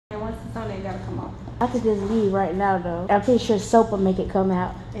gotta come off. I could just leave right now though. I'm pretty sure soap will make it come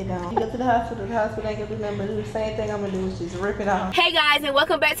out. It don't. You go to the hospital ain't gonna do nothing but do the same thing I'm gonna do, is just rip it off. Hey guys, and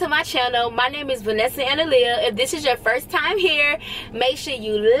welcome back to my channel. My name is Vannessa Annaleah. If this is your first time here, make sure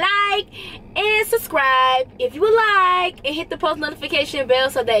you like and subscribe if you would like, and hit the post notification bell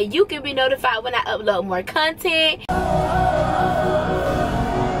so that you can be notified when I upload more content.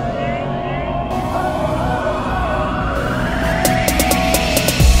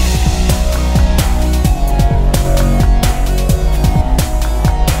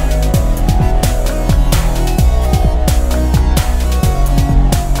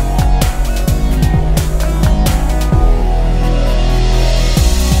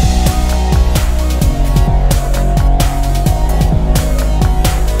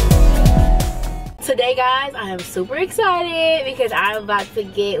 Today guys, I am super excited because I'm about to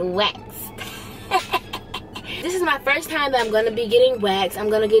get waxed. This is my first time that I'm going to be getting waxed. I'm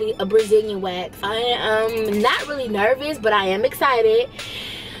going to get a Brazilian wax. I am not really nervous, but I am excited.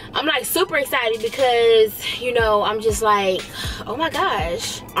 I'm like super excited because, you know, I'm just like, oh my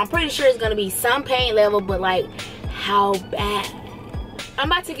gosh. I'm pretty sure it's going to be some pain level, but like, how bad?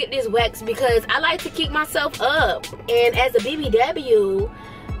 I'm about to get this wax because I like to keep myself up. And as a BBW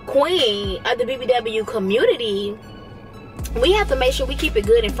queen of the BBW community, we have to make sure we keep it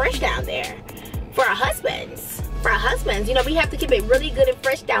good and fresh down there for our husbands. You know, we have to keep it really good and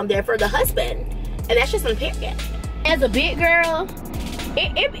fresh down there for the husband, and that's just on period. As a big girl,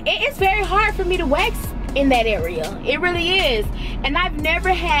 it's very hard for me to wax in that area. It really is. And I've never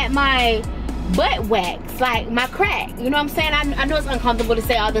had my butt wax, like my crack, you know what I'm saying? I know it's uncomfortable to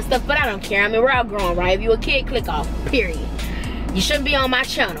say all this stuff, but I don't care. I mean, we're all grown, right? If you're a kid, click off, period. You shouldn't be on my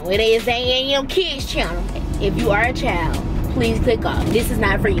channel. It ain't your kids channel. If you are a child, please click off. This is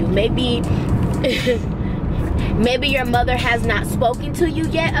not for you. Maybe maybe your mother has not spoken to you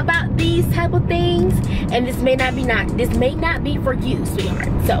yet about these type of things, and this may not be for you, sweetheart.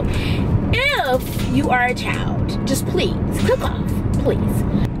 So if you are a child, just please click off, please.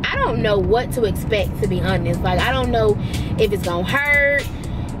 I don't know what to expect, to be honest. Like, I don't know if it's gonna hurt.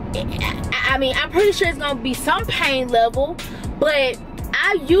 I mean, I'm pretty sure it's gonna be some pain level, but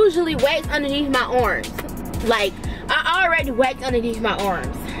I usually wax underneath my arms. Like, I already wax underneath my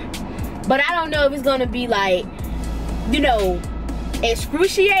arms. But I don't know if it's gonna be like, you know,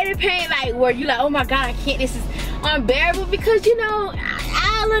 excruciating pain, like where you're like, oh my God, I can't, this is unbearable, because, you know,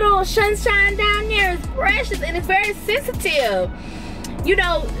 our little sunshine down there is precious and it's very sensitive. You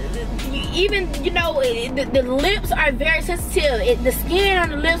know, even, you know, the lips are very sensitive. The skin on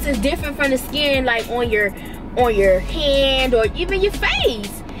the lips is different from the skin like on your hand or even your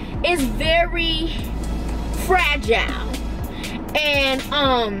face. It's very fragile. And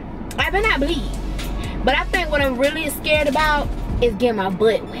I better not bleed. But I think what I'm really scared about is getting my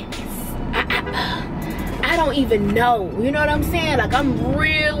butt waxed. I don't even know. You know what I'm saying? Like, I'm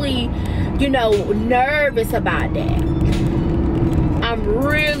really, you know, nervous about that. I'm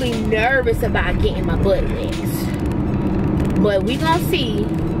really nervous about getting my butt waxed. But we gonna see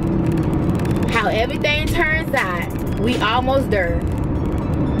how everything turns out. We almost there.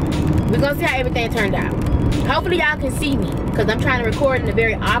 We gonna see how everything turned out. Hopefully y'all can see me, because I'm trying to record in a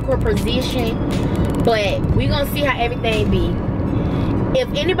very awkward position. But we gonna see how everything be. If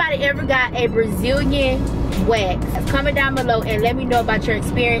anybody ever got a Brazilian wax, comment down below and let me know about your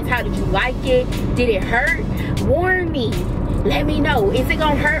experience. How did you like it? Did it hurt? Warn me. Let me know. Is it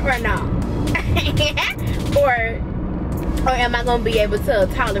gonna hurt or not? or am I gonna be able to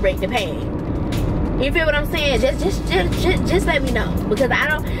tolerate the pain? You feel what I'm saying? Just let me know, because I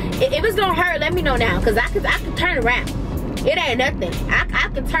don't. If it's gonna hurt, let me know now, because I could turn around. It ain't nothing. I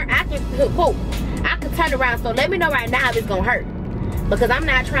can turn around. So let me know right now if it's gonna hurt, because I'm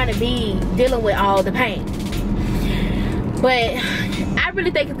not trying to be dealing with all the pain. But I really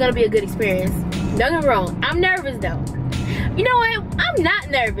think it's gonna be a good experience. Don't get me wrong. I'm nervous though. You know what? I'm not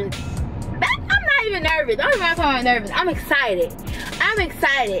nervous. I'm not even nervous. I'm not talking nervous. I'm excited.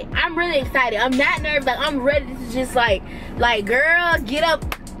 I'm really excited. I'm not nervous. Like, I'm ready to just like, girl, get up,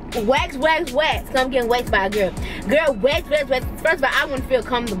 wax. I'm getting waxed by a girl. Girl, wax. First of all, I wouldn't feel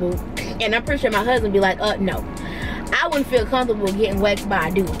comfortable. And I'm pretty sure my husband would be like, no. I wouldn't feel comfortable getting waxed by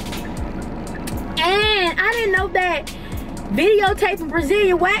a dude. And I didn't know that videotaping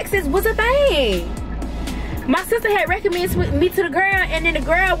Brazilian waxes was a thing. My sister had recommended me to the girl, and then the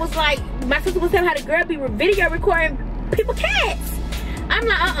girl was like, my sister was telling how the girl be video recording people cats. I'm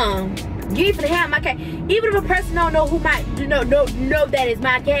like, you ain't finna have my cat. Even if a person don't know who know that is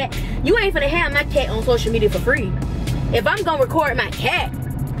my cat, you ain't finna have my cat on social media for free. If I'm gonna record my cat,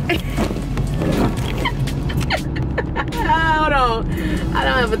 Hold on. I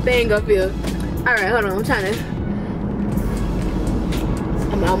don't have a thing up here. Alright, hold on.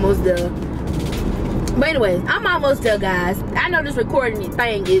 I'm almost there. But anyways, I'm almost there, guys. I know this recording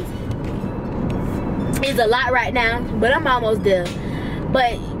thing is a lot right now, but I'm almost there.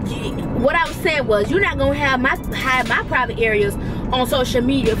 But what I was saying was, you're not gonna have my private areas on social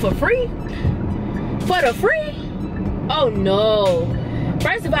media for free. For the free? Oh no.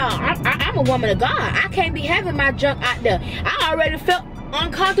 First of all, I'm a woman of God. I can't be having my junk out there. I already felt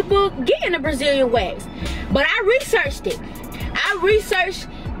uncomfortable getting a Brazilian wax, but I researched it. I researched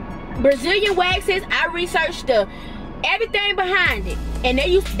Brazilian waxes. I researched everything behind it, and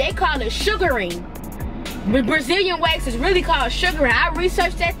they call it sugaring. Brazilian wax is really called sugaring. I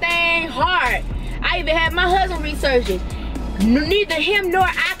researched that thing hard. I even had my husband research it. Neither him nor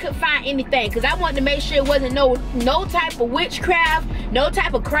I could find anything, because I wanted to make sure it wasn't no type of witchcraft, no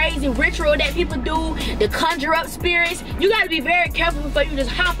type of crazy ritual that people do to conjure up spirits. You got to be very careful before you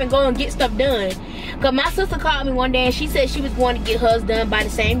just hop and go and get stuff done. Because my sister called me one day and she said she was going to get hers done by the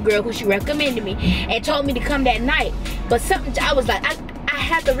same girl who she recommended me, and told me to come that night. But something, I was like, I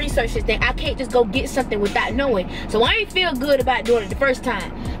have to research this thing. I can't just go get something without knowing. So I ain't feel good about doing it the first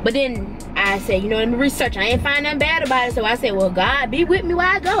time. But then I said, you know, let me research. I ain't find nothing bad about it. So I said, well, God, be with me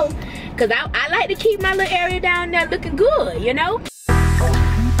while I go. Because I like to keep my little area down there looking good, you know?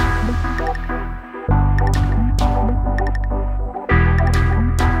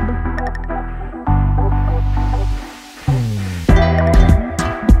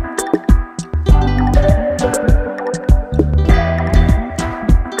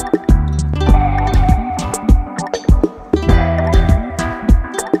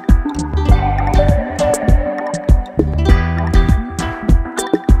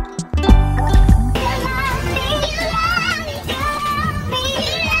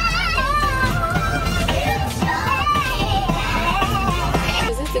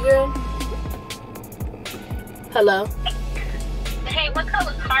 Hello? Hey, what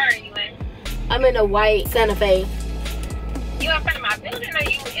color car are you in? I'm in a white Santa Fe. You in front of my building or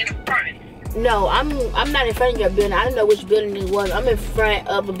you in front? No, I'm not in front of your building. I don't know which building it was. I'm in front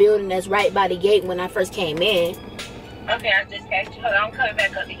of a building that's right by the gate when I first came in. Okay, I just got you. Hold on, I'm coming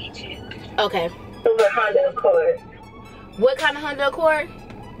back up to get you. Okay. Silver Honda Accord. What kind of Honda Accord?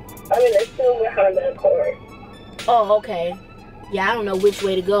 I'm in a silver Honda Accord. Oh, okay. Yeah, I don't know which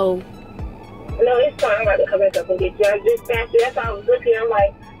way to go. No, it's fine. I'm about to come back up and get you. I just passed you. That's why I was looking. I'm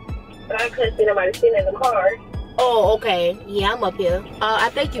like, but I couldn't see nobody sitting in the car. Oh, okay. Yeah, I'm up here. I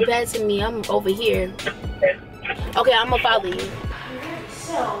think you passing me. I'm over here. Okay, I'm gonna follow you.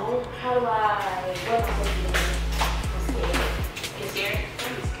 So, how do I... What am I supposed to do? You scared?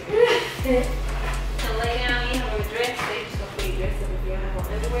 I'm scared. So lay down. You have a dress. They just gonna put your dress up if you don't have on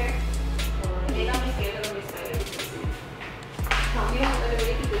underwear. They don't be scared. They don't be scared. You don't have underwear.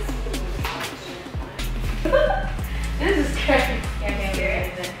 You can just... This is crazy.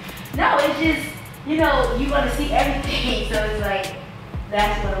 No, it's just, you know, you want to see everything, so it's like,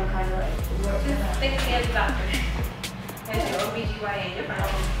 that's what I'm kind of like. Just think of me as a doctor. That's your OBGYN. You're fine.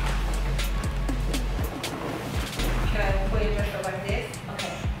 Can I put your dress up like this?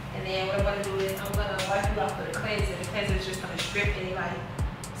 Okay. And then what I'm going to do is I'm going to wipe you off with a cleanser. The cleanser is just going to strip any like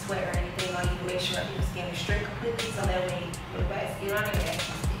sweat or anything on you to make sure your skin is stripped completely, so that way your wax get on it and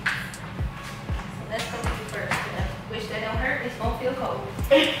actually stick. So that's going to be first. Which that don't hurt, it's going to feel cold.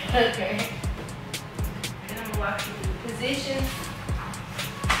 Okay. And I'm going to walk you through the positions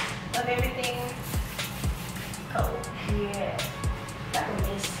of everything. Cold. Yeah. That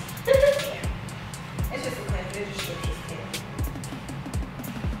one is. Yeah. It's just a cleanser. It just strips your skin.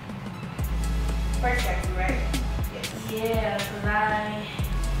 First vacuum, right? Yes. Yeah, because I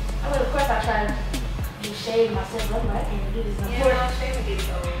mean, of course I try to shave myself. I'm like, I can't do this. Yeah, no, shaving gets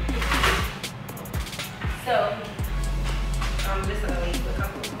old. So, I'm just going to leave. Look,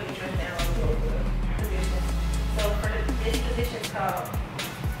 I'm going to put your dress down on the position. So, for this position is called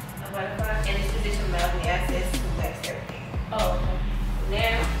a butterfly, and this position allows me access to wax everything. Oh, okay.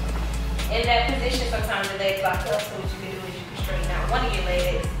 Now, in that position, sometimes the legs lock up, so what you can do is you can straighten out one of your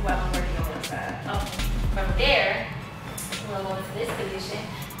legs while I'm working on one side. Okay. From there, we'll go into this position.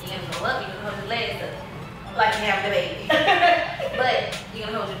 You're going to go up, you're going to hold your legs up like you have the baby. But you're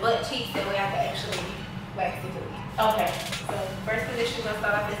going to hold your butt cheeks, that way I can actually wax the booty. Okay. So first position, we're going to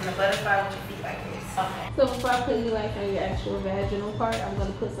start off as in a butterfly with your feet like this. Okay. So before I put any wax on your actual vaginal part, I'm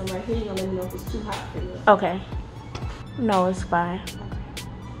gonna put some right here. You're gonna let me know if it's too hot for you. Okay. No, it's fine. Okay.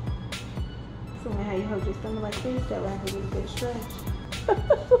 So how you hold your stomach like this, that way I can get a good stretch.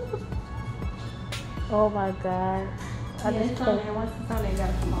 Oh my God. Yeah, it's on there. Once it's on there, it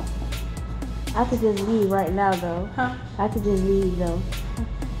gotta come off. I could just leave right now though. Huh? I could just leave though.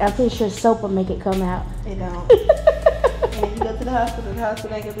 I'm pretty sure soap will make it come out. It don't. And if you go to the hospital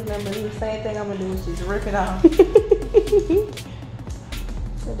ain't gonna be nothing but do the same thing I'm gonna do is just rip it off.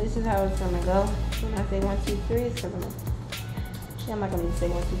 So this is how it's gonna go. When I say 1, 2, 3, it's gonna. I'm not gonna say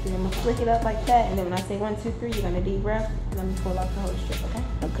 1, 2, 3. I'm gonna flick it up like that, and then when I say 1, 2, 3, you're gonna deep breath. Let me pull off the whole strip, okay?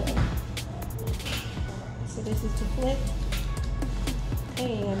 Okay. So this is to flick.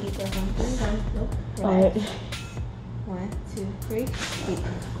 Hey, you're gonna deep breath on 3. Nope. Alright. 1, 2, 3.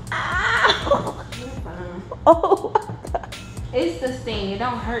 Ow! You're fine. Oh. It's the sting. It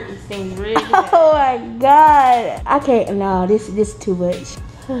don't hurt. It stings really bad. Oh my god. I can't. No, this is too much.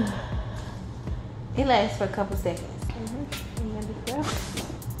 It lasts for a couple seconds. You gonna deep breath?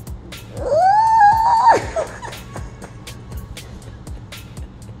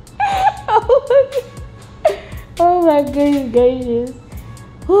 Oh my goodness gracious.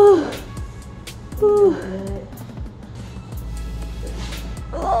 Whew. Whew. Good.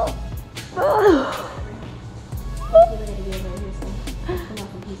 Oh. Oh.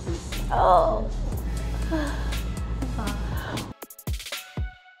 Oh.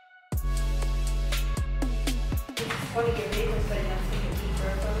 Want to get big and so you have to take a deep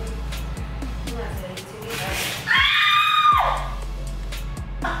breath from it. I'm not saying it to me.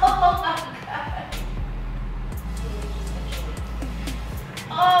 Oh my god.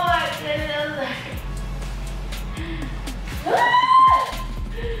 Oh my goodness.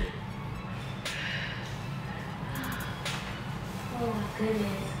 Oh my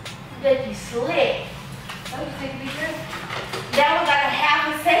goodness. That you slick. Let me take a deep breath. That was like a half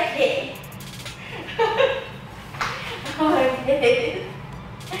a second. Oh my goodness.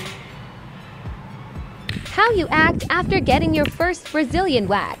 How you act after getting your first Brazilian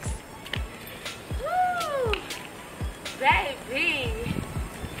wax. Ooh, baby.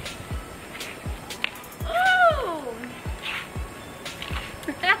 Ooh.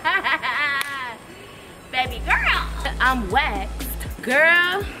 Baby girl. I'm waxed,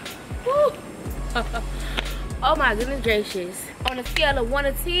 girl. Woo. Oh my goodness gracious. On a scale of 1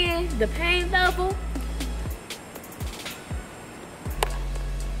 to 10, the pain level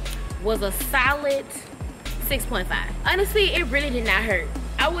was a solid 6.5. Honestly, it really did not hurt.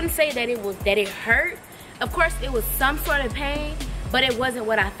 I wouldn't say that it hurt. Of course, it was some sort of pain, but it wasn't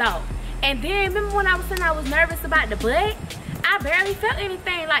what I thought. And then remember when I was saying I was nervous about the butt? I barely felt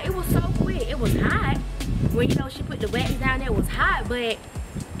anything. Like, it was so quick. It was hot. When, you know, she put the wax down there, it was hot, but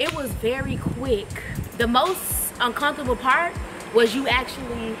it was very quick. The most uncomfortable part was you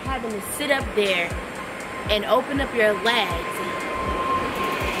actually having to sit up there and open up your legs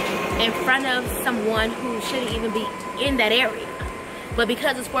in front of someone who shouldn't even be in that area. But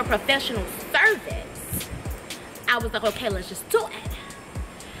because it's for professional service, I was like, okay, let's just do it.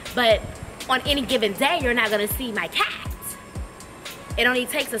 But on any given day, you're not gonna see my cat. It only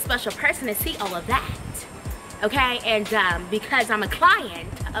takes a special person to see all of that. Okay, and because I'm a client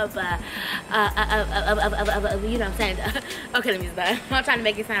of you know what I'm saying? Okay, let me stop. I'm trying to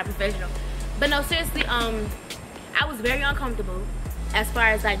make it sound professional. But no, seriously, I was very uncomfortable as far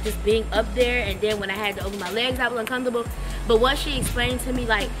as like just being up there, and then when I had to open my legs, I was uncomfortable. But once she explained to me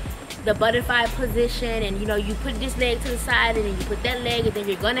like the butterfly position, and you know, you put this leg to the side and then you put that leg, and then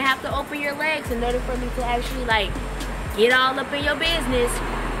you're gonna have to open your legs in order for me to actually like get all up in your business.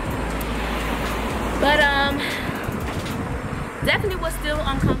 But definitely was still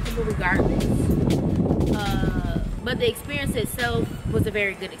uncomfortable regardless. But the experience itself was a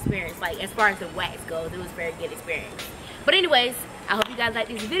very good experience. Like as far as the wax goes, it was a very good experience. But anyways, I hope you guys like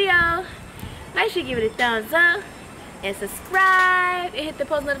this video. Make sure you give it a thumbs up and subscribe and hit the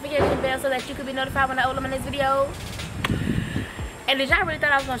post notification bell so that you can be notified when I upload my next video. And did y'all really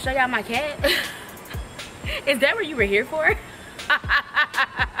thought I was gonna show y'all my cat? Is that what you were here for?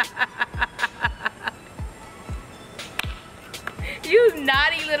 You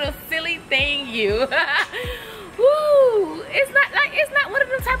naughty little silly thing, you. Woo! It's not one of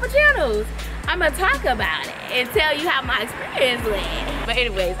them type of channels. I'm gonna talk about it and tell you how my experience went. But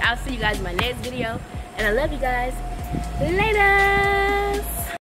anyways, I'll see you guys in my next video, and I love you guys. Later.